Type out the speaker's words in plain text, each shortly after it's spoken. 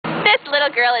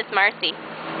little girl is Marcie.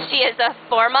 She is a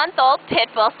 4-month-old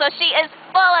pit bull, so she is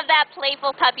full of that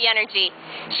playful puppy energy.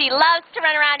 She loves to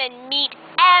run around and meet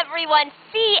everyone,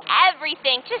 see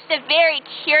everything, just a very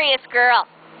curious girl.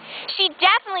 She'd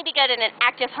definitely be good in an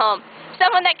active home,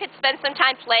 someone that could spend some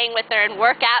time playing with her and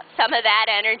work out some of that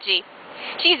energy.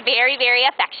 She's very, very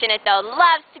affectionate, though,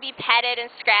 loves to be petted and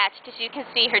scratched. As you can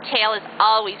see, her tail is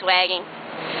always wagging.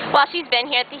 While she's been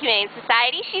here at the Humane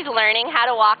Society, she's learning how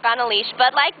to walk on a leash,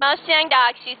 but like most young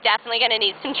dogs, she's definitely going to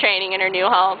need some training in her new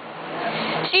home.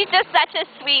 She's just such a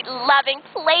sweet, loving,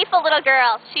 playful little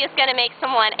girl. She is going to make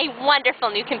someone a wonderful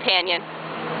new companion.